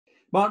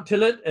Mark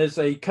Tillett is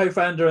a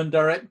co-founder and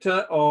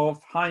director of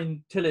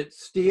Heyne Tillett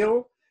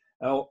Steel,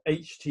 or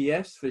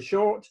HTS for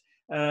short.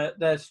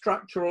 Their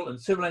structural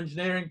and civil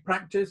engineering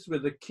practice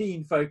with a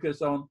keen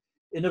focus on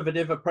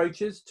innovative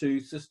approaches to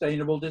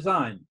sustainable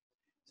design.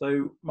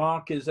 So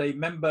Mark is a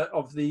member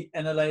of the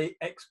NLA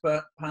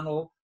expert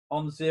panel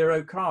on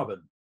zero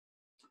carbon.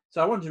 So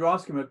I wanted to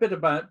ask him a bit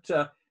about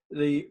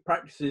the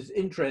practice's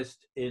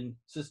interest in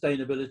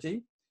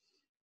sustainability.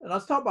 And I'll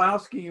start by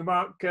asking you,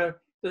 Mark,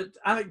 that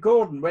Alec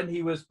Gordon, when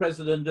he was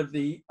president of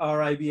the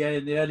RIBA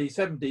in the early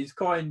 70s,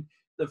 coined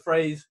the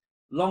phrase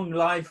long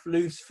life,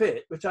 loose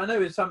fit, which I know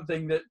is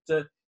something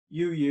that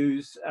you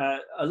use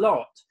a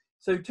lot.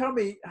 So tell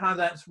me how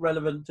that's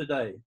relevant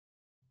today.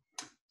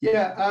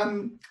 Yeah,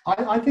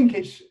 I think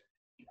it's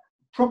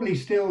probably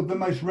still the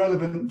most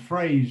relevant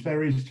phrase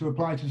there is to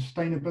apply to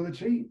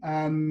sustainability.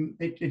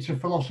 It's a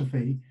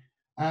philosophy,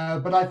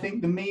 but I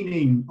think the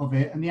meaning of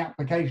it and the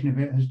application of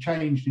it has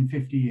changed in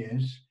 50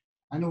 years.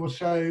 And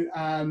also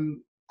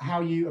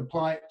how you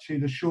apply it to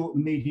the short, the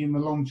medium, the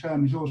long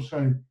term is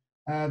also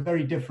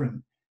very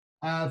different.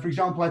 For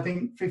example, I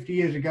think 50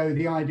 years ago,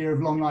 the idea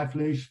of long life,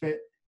 loose fit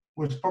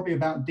was probably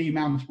about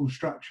demountable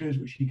structures,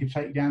 which you could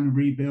take down and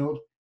rebuild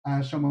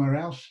somewhere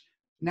else.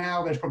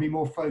 Now there's probably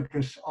more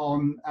focus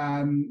on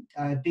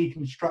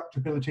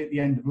deconstructibility at the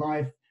end of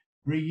life,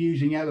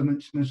 reusing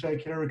elements in a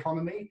circular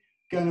economy,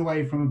 going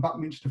away from a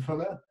Buckminster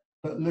Fuller,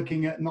 but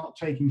looking at not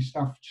taking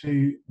stuff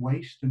to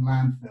waste and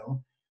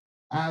landfill.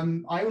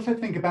 I also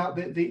think about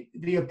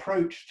the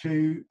approach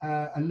to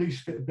a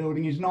loose fit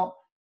building is not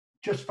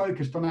just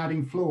focused on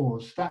adding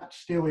floors. That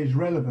still is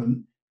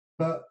relevant,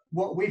 but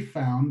what we've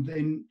found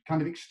in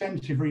kind of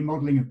extensive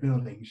remodeling of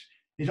buildings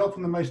is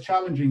often the most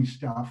challenging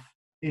stuff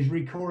is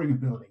recoring a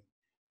building.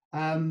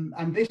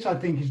 And this, I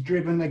think, is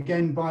driven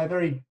again by a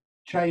very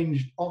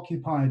changed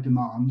occupier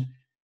demand.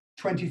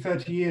 20,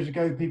 30 years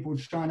ago, people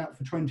would sign up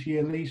for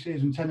 20-year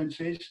leases and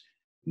tenancies.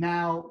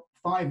 Now,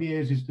 5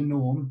 years is the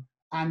norm.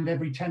 And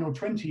every 10 or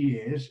 20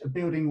 years, a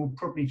building will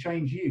probably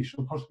change use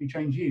or possibly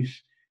change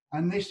use.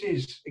 And this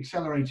is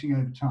accelerating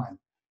over time.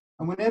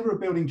 And whenever a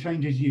building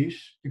changes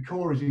use, the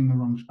core is in the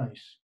wrong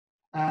space.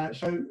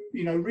 So,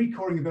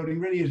 recoring a building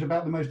really is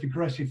about the most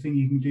aggressive thing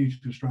you can do to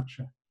the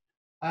structure.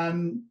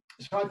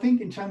 So I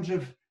think in terms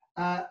of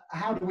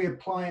how do we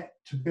apply it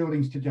to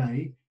buildings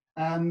today,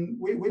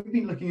 we've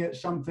been looking at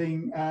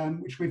something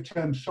which we've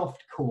termed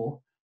soft core,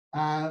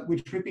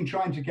 which we've been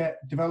trying to get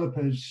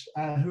developers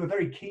who are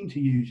very keen to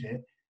use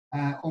it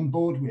on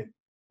board with,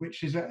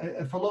 which is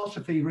a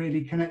philosophy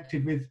really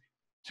connected with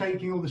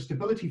taking all the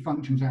stability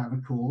functions out of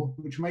the core,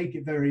 which make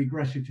it very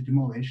aggressive to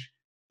demolish,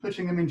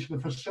 putting them into the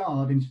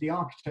facade, into the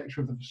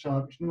architecture of the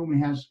facade, which normally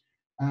has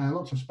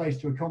lots of space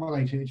to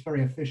accommodate it. It's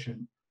very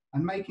efficient,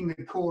 and making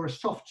the core a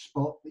soft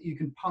spot that you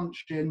can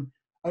punch in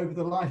over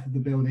the life of the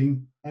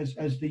building as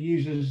the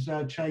users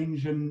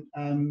change and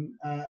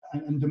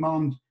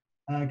demand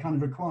kind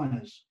of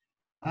requires.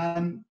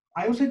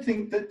 I also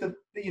think that the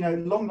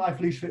long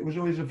life, loose fit was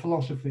always a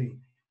philosophy,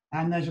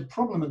 and there's a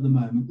problem at the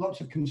moment.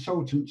 Lots of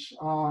consultants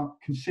are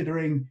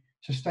considering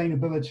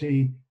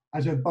sustainability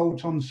as a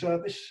bolt-on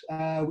service,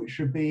 which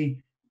should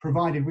be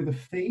provided with a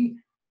fee.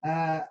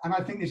 And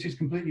I think this is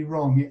completely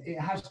wrong. It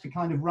has to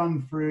kind of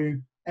run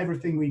through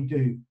everything we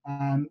do.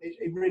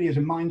 It really is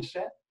a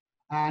mindset,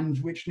 and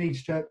which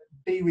needs to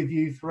be with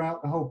you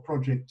throughout the whole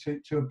project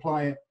to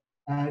apply it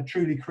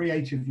truly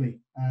creatively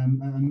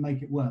and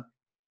make it work.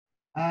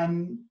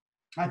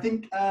 I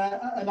think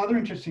another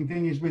interesting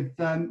thing is with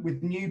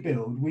new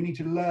build, we need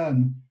to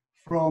learn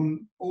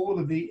from all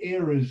of the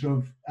eras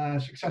of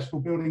successful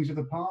buildings of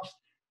the past.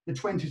 The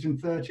 20s and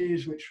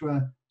 30s, which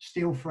were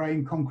steel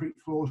frame, concrete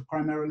floors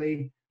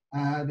primarily.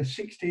 The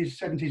 60s,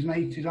 70s and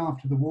 80s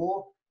after the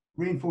war,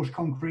 reinforced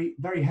concrete,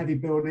 very heavy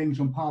buildings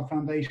on par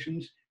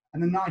foundations.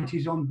 And the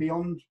 90s on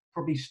beyond,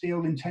 probably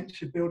steel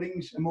intensive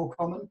buildings are more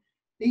common.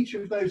 Each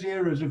of those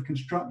eras of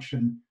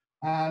construction,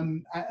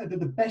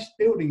 the best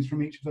buildings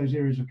from each of those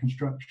areas of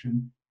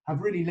construction have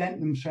really lent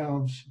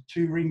themselves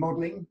to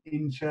remodeling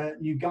into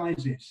new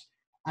guises.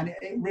 And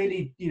it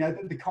really,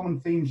 the common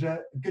themes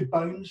are good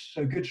bones,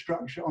 so good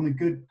structure on a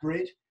good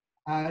grid,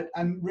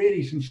 and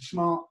really some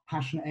smart,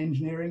 passionate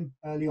engineering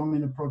early on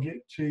in a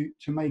project to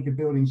make a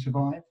building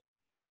survive.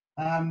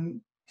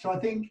 So I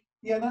think,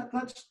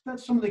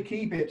 that's some of the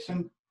key bits.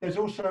 And there's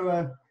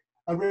also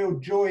a real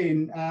joy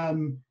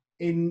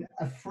in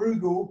a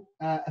frugal,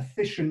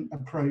 efficient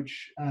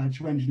approach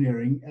to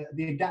engineering,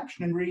 the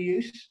adaptation and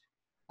reuse.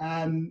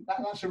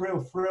 That's a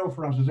real thrill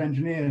for us as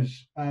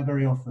engineers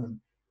very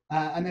often.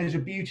 And there's a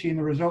beauty in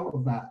the result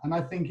of that. And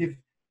I think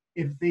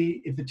if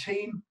the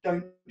team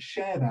don't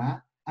share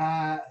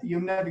that, you're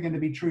never going to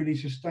be truly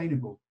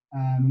sustainable.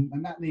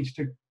 And that needs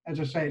to, as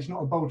I say, it's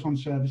not a bolt-on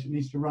service. It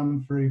needs to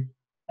run through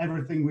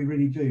everything we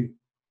really do.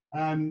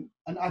 And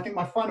I think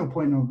my final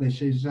point on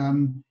this is,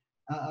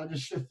 I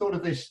just thought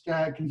of this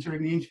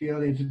considering the interview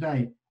earlier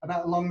today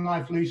about long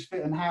life, loose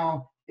fit and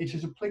how it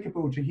is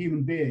applicable to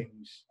human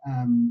beings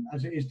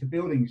as it is to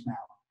buildings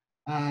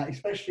now,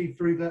 especially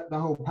through the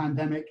whole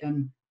pandemic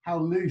and how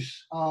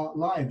loose our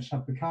lives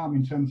have become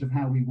in terms of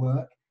how we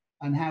work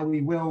and how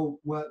we will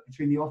work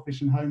between the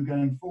office and home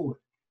going forward.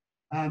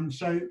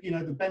 So, you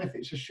know, the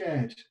benefits are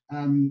shared.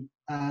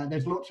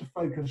 There's lots of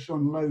focus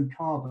on low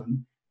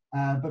carbon,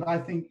 but I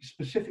think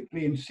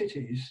specifically in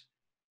cities,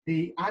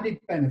 the added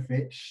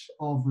benefits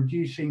of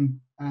reducing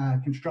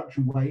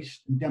construction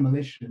waste and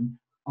demolition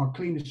are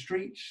cleaner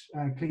streets,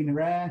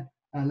 cleaner air,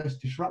 less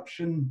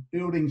disruption,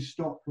 building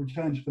stock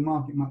returns to the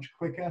market much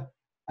quicker.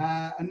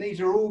 And these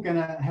are all going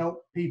to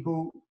help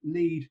people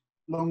lead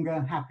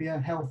longer, happier,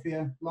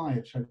 healthier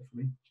lives,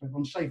 hopefully, so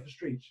on safer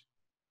streets.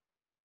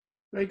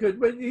 Very good.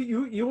 Well,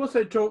 you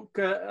also talk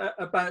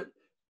about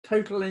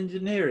total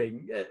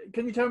engineering.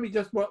 Can you tell me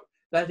just what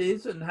that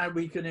is and how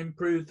we can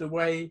improve the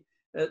way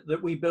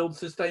that we build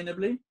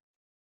sustainably?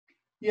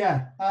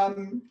 Yeah.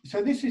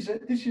 So this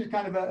is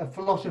kind of a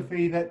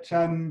philosophy that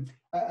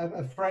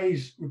a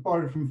phrase we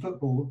borrowed from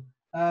football,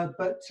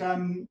 but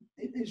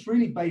it's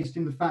really based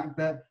in the fact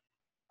that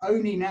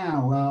only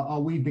now are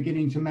we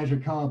beginning to measure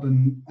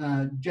carbon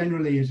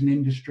generally as an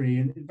industry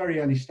in very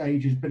early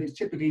stages, but it's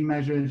typically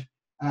measured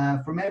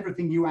from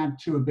everything you add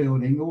to a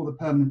building, all the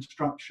permanent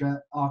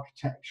structure,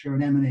 architecture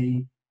and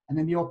M&E, and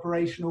then the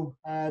operational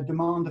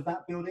demand of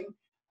that building.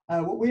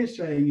 What we're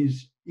saying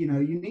is, you know,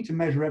 you need to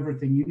measure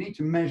everything. You need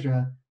to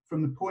measure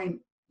from the point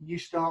you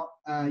start,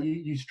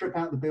 you strip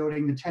out the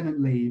building, the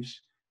tenant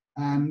leaves,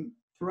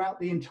 throughout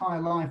the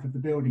entire life of the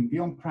building,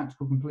 beyond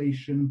practical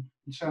completion,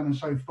 and so on and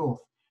so forth.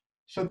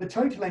 So the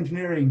total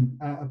engineering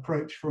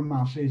approach from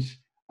us is,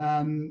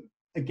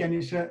 again,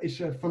 it's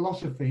a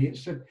philosophy.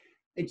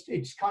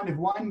 It's kind of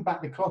winding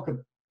back the clock a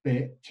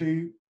bit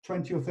to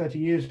 20 or 30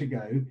 years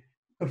ago,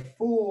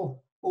 before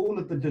all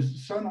of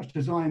so much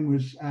design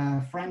was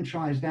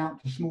franchised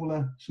out to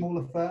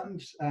smaller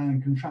firms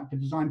and contracted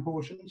design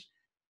portions,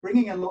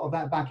 bringing a lot of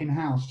that back in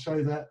house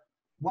so that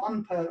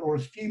one or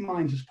as few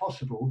minds as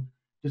possible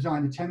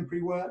design the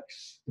temporary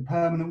works, the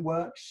permanent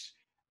works.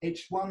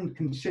 It's one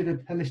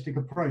considered holistic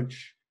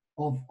approach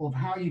of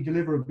how you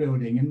deliver a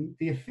building, and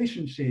the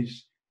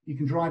efficiencies you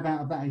can drive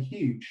out of that are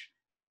huge.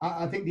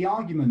 I think the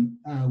argument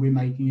we're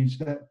making is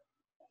that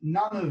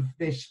none of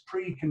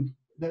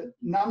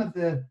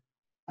the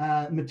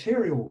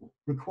material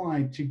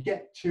required to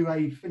get to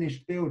a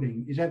finished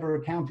building is ever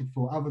accounted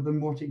for other than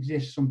what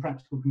exists on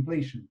practical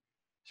completion.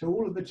 So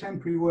all of the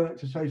temporary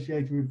works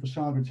associated with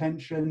facade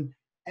retention,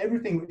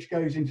 everything which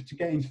goes into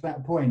getting to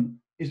that point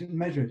isn't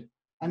measured.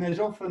 And there's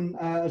often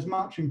as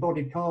much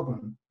embodied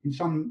carbon in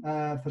some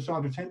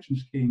facade retention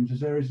schemes as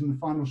there is in the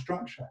final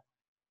structure.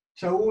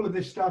 So all of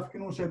this stuff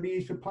can also be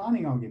used for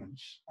planning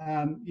arguments,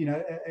 you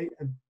know,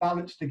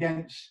 balanced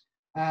against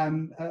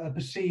a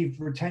perceived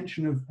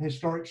retention of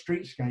historic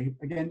streetscape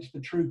against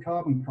the true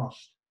carbon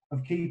cost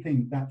of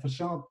keeping that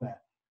facade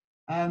there.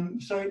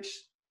 So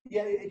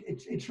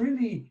it's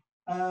really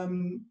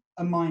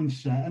a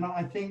mindset, and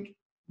I think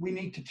we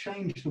need to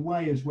change the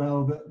way as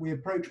well that we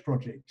approach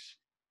projects.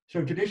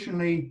 So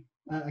traditionally,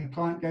 a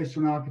client goes to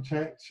an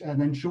architect,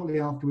 and then shortly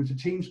afterwards, a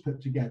team's put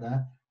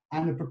together,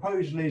 and a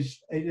proposal is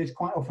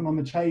quite often on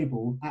the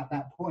table at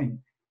that point.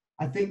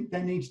 I think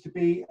there needs to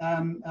be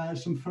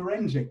some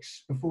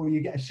forensics before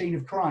you get a scene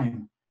of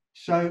crime.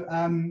 So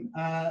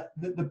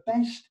the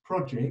best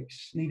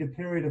projects need a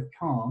period of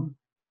calm,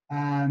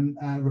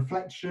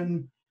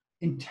 reflection,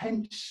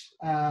 intense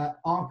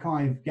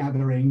archive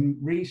gathering,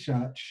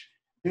 research,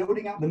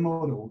 building up the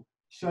model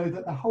so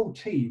that the whole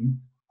team,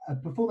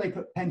 before they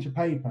put pen to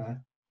paper,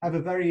 have a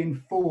very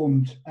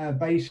informed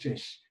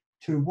basis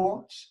to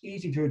what's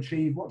easy to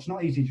achieve, what's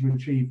not easy to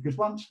achieve. Because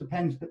once the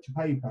pen's put to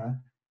paper,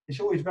 it's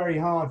always very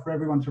hard for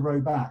everyone to row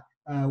back.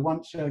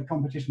 Once a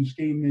competition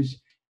scheme is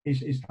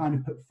kind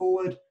of put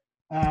forward,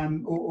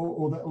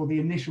 or the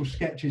initial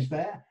sketch is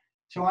there.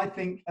 So I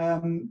think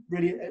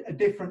really a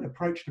different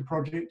approach to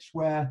projects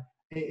where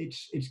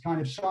it's kind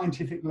of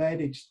scientific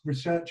led, it's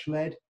research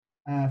led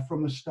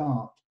from the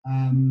start,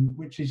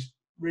 which is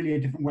really a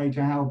different way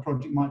to how a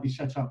project might be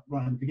set up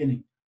right at the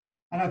beginning.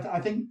 And I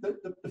think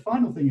that the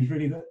final thing is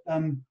really that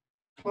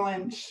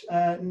clients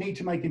need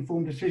to make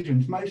informed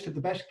decisions. Most of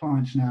the best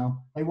clients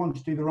now, they want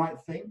to do the right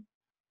thing,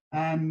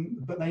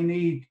 but they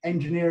need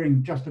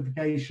engineering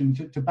justification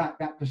to back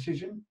that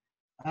decision.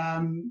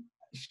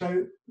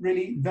 So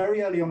really,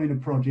 very early on in a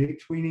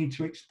project, we need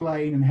to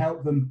explain and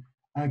help them,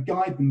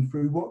 guide them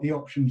through what the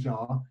options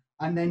are.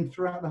 And then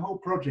throughout the whole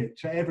project,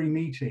 so every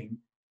meeting,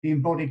 the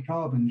embodied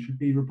carbon should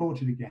be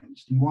reported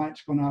against and why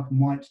it's gone up and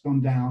why it's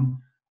gone down.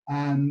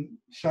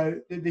 So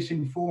this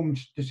informed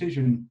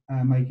decision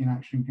making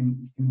action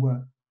can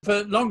work.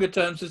 For longer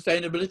term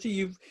sustainability,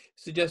 you've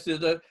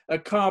suggested a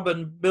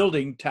carbon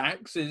building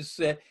tax is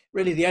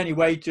really the only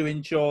way to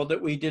ensure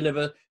that we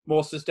deliver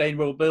more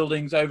sustainable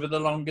buildings over the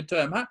longer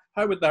term.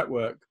 How would that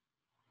work?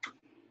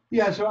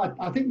 Yeah, so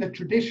I think the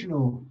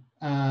traditional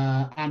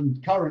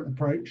and current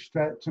approach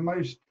to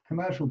most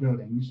commercial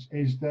buildings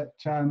is that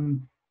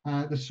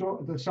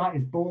the site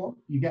is bought,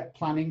 you get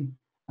planning,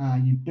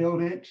 you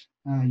build it,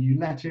 you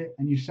let it,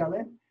 and you sell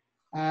it.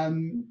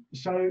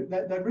 So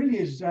there really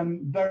is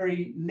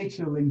very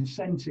little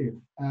incentive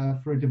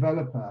for a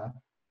developer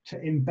to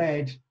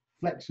embed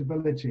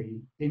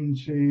flexibility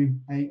into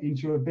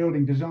a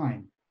building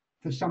design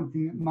for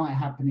something that might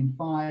happen in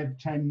 5,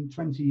 10,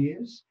 20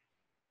 years.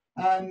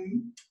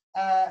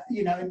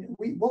 You know,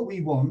 what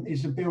we want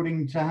is a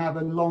building to have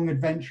a long,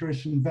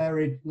 adventurous and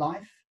varied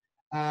life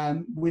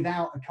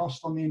without a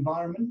cost on the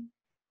environment.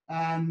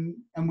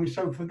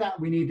 So for that,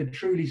 we need a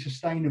truly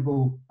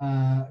sustainable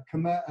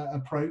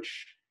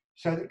approach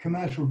so that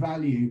commercial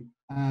value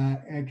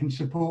can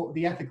support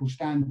the ethical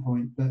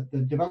standpoint that the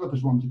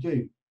developers want to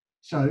do.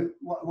 So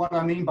what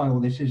I mean by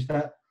all this is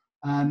that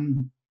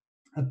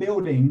a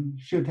building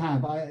should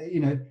have,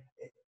 you know,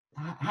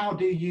 how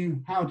do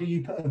you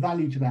put a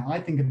value to that? I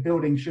think a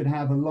building should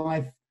have a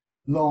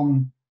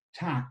lifelong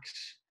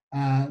tax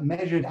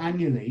measured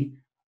annually,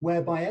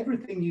 whereby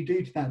everything you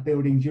do to that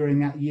building during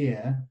that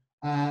year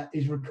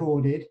is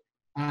recorded,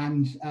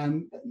 and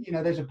you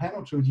know, there's a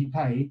penalty you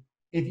pay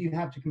if you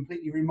have to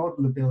completely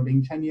remodel a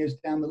building 10 years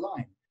down the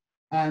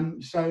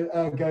line. So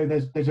ergo,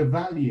 there's a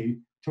value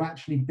to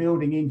actually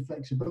building in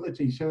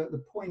flexibility. So at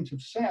the point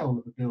of sale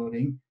of the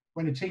building,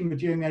 when a team are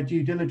doing their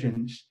due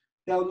diligence,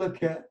 they'll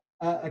look at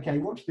okay,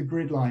 what's the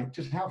grid like?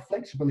 Just how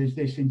flexible is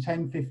this in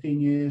 10,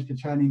 15 years to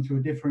turn into a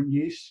different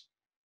use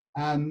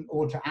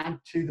or to add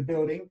to the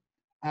building?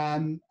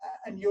 And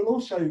you'll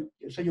also,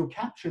 so you'll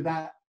capture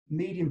that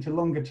medium to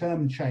longer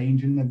term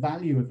change and the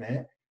value of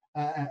it,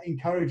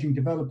 encouraging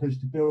developers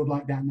to build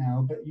like that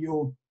now, but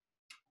you'll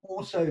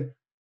also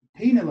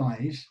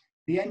penalize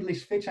the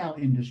endless fit out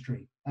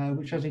industry,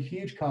 which has a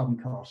huge carbon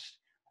cost.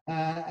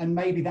 And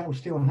maybe that will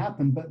still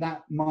happen, but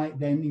that might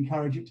then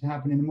encourage it to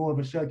happen in more of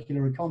a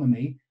circular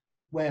economy,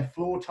 where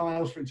floor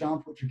tiles, for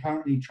example, which are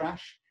currently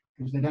trash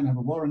because they don't have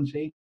a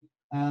warranty,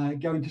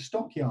 go into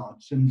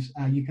stockyards, and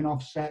you can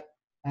offset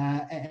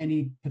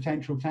any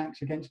potential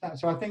tax against that.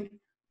 So I think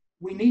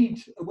we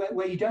need,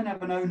 where you don't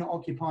have an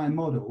owner-occupier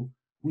model,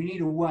 we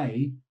need a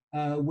way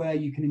where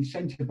you can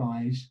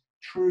incentivize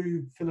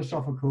true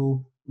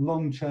philosophical,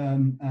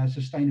 long-term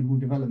sustainable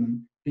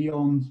development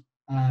beyond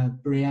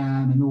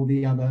BREEAM and all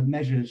the other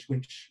measures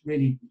which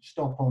really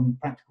stop on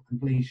practical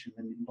completion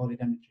and embodied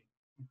energy.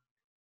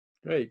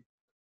 Great.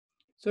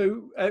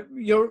 So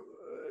your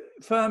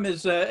firm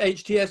is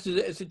HTS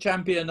is a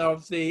champion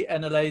of the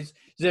NLA's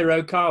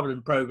zero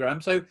carbon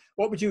program. So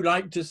what would you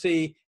like to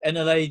see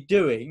NLA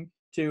doing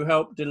to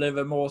help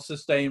deliver more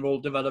sustainable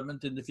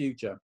development in the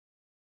future?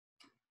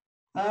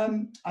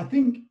 I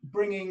think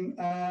bringing,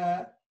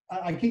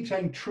 I keep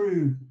saying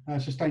true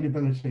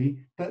sustainability,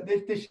 but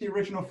this is the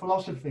original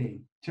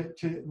philosophy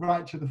to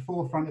right to the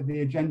forefront of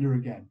the agenda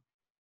again.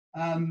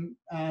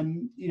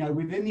 You know,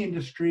 within the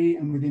industry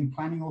and within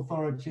planning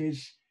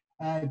authorities,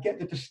 get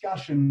the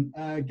discussion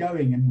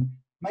going and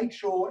make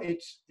sure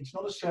it's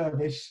not a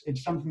service,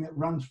 it's something that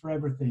runs for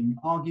everything.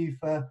 Argue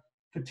for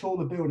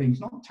taller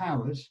buildings, not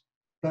towers,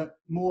 but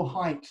more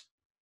height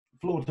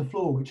floor to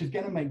floor, which is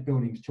going to make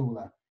buildings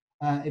taller.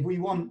 If we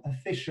want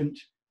efficient,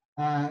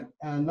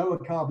 lower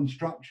carbon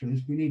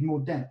structures, we need more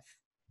depth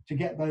to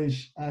get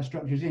those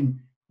structures in.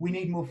 We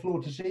need more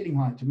floor to ceiling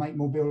height to make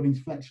more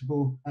buildings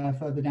flexible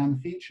further down the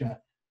future.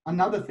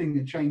 Another thing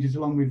that changes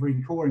along with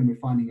recoring, we're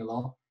finding a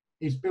lot,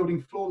 is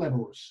building floor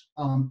levels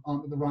aren't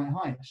at the right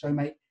height. So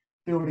make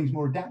buildings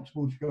more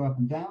adaptable to go up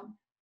and down.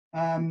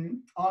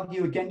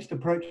 Argue against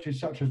approaches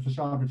such as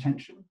facade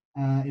retention.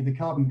 If the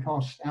carbon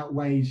cost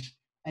outweighs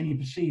any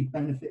perceived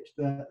benefit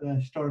to the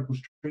historical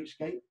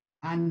streetscape,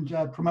 and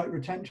promote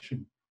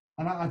retention.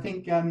 And I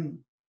think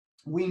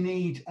we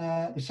need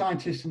the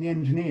scientists and the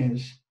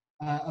engineers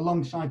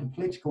alongside the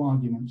political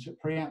arguments at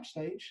pre-app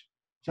stage.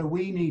 So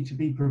we need to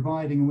be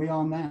providing, and we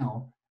are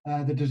now,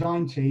 the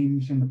design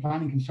teams and the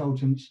planning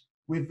consultants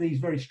with these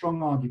very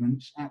strong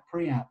arguments at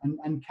pre-app,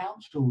 and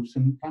councils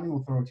and planning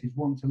authorities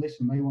want to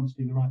listen, they want to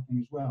do the right thing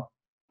as well,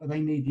 but they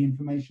need the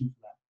information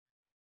for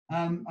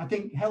that. I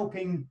think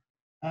helping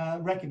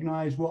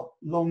recognise what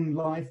long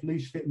life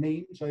loose fit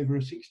means over a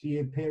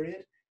 60-year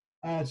period.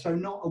 So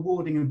not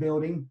awarding a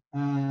building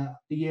the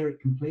year it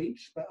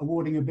completes, but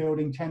awarding a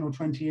building 10 or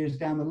 20 years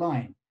down the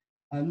line.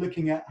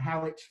 Looking at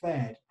how it's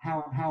fared,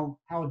 how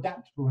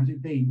adaptable has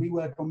it been. We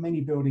work on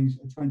many buildings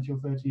that are 20 or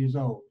 30 years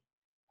old.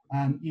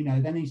 You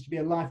know, there needs to be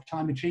a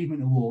lifetime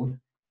achievement award,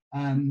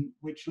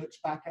 which looks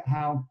back at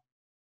how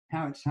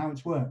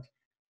it's worked.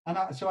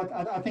 And so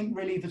I think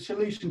really the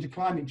solution to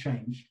climate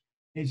change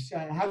is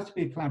has to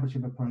be a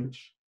collaborative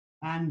approach,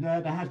 and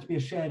there has to be a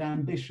shared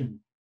ambition.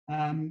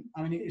 I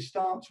mean, it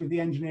starts with the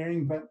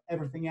engineering, but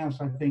everything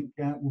else I think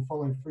will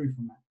follow through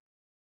from that.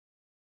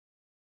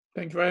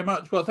 Thank you very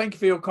much. Well, thank you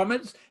for your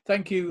comments.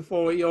 Thank you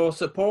for your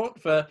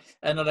support for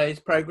NLA's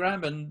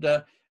programme, and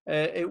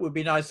it would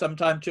be nice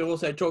sometime to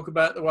also talk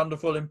about the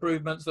wonderful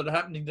improvements that are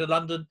happening to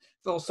London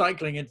for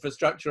cycling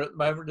infrastructure at the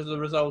moment as a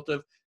result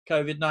of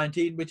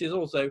COVID-19, which is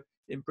also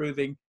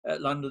improving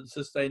London's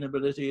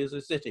sustainability as a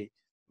city.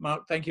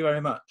 Mark, thank you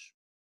very much.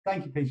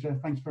 Thank you, Peter.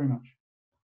 Thanks very much.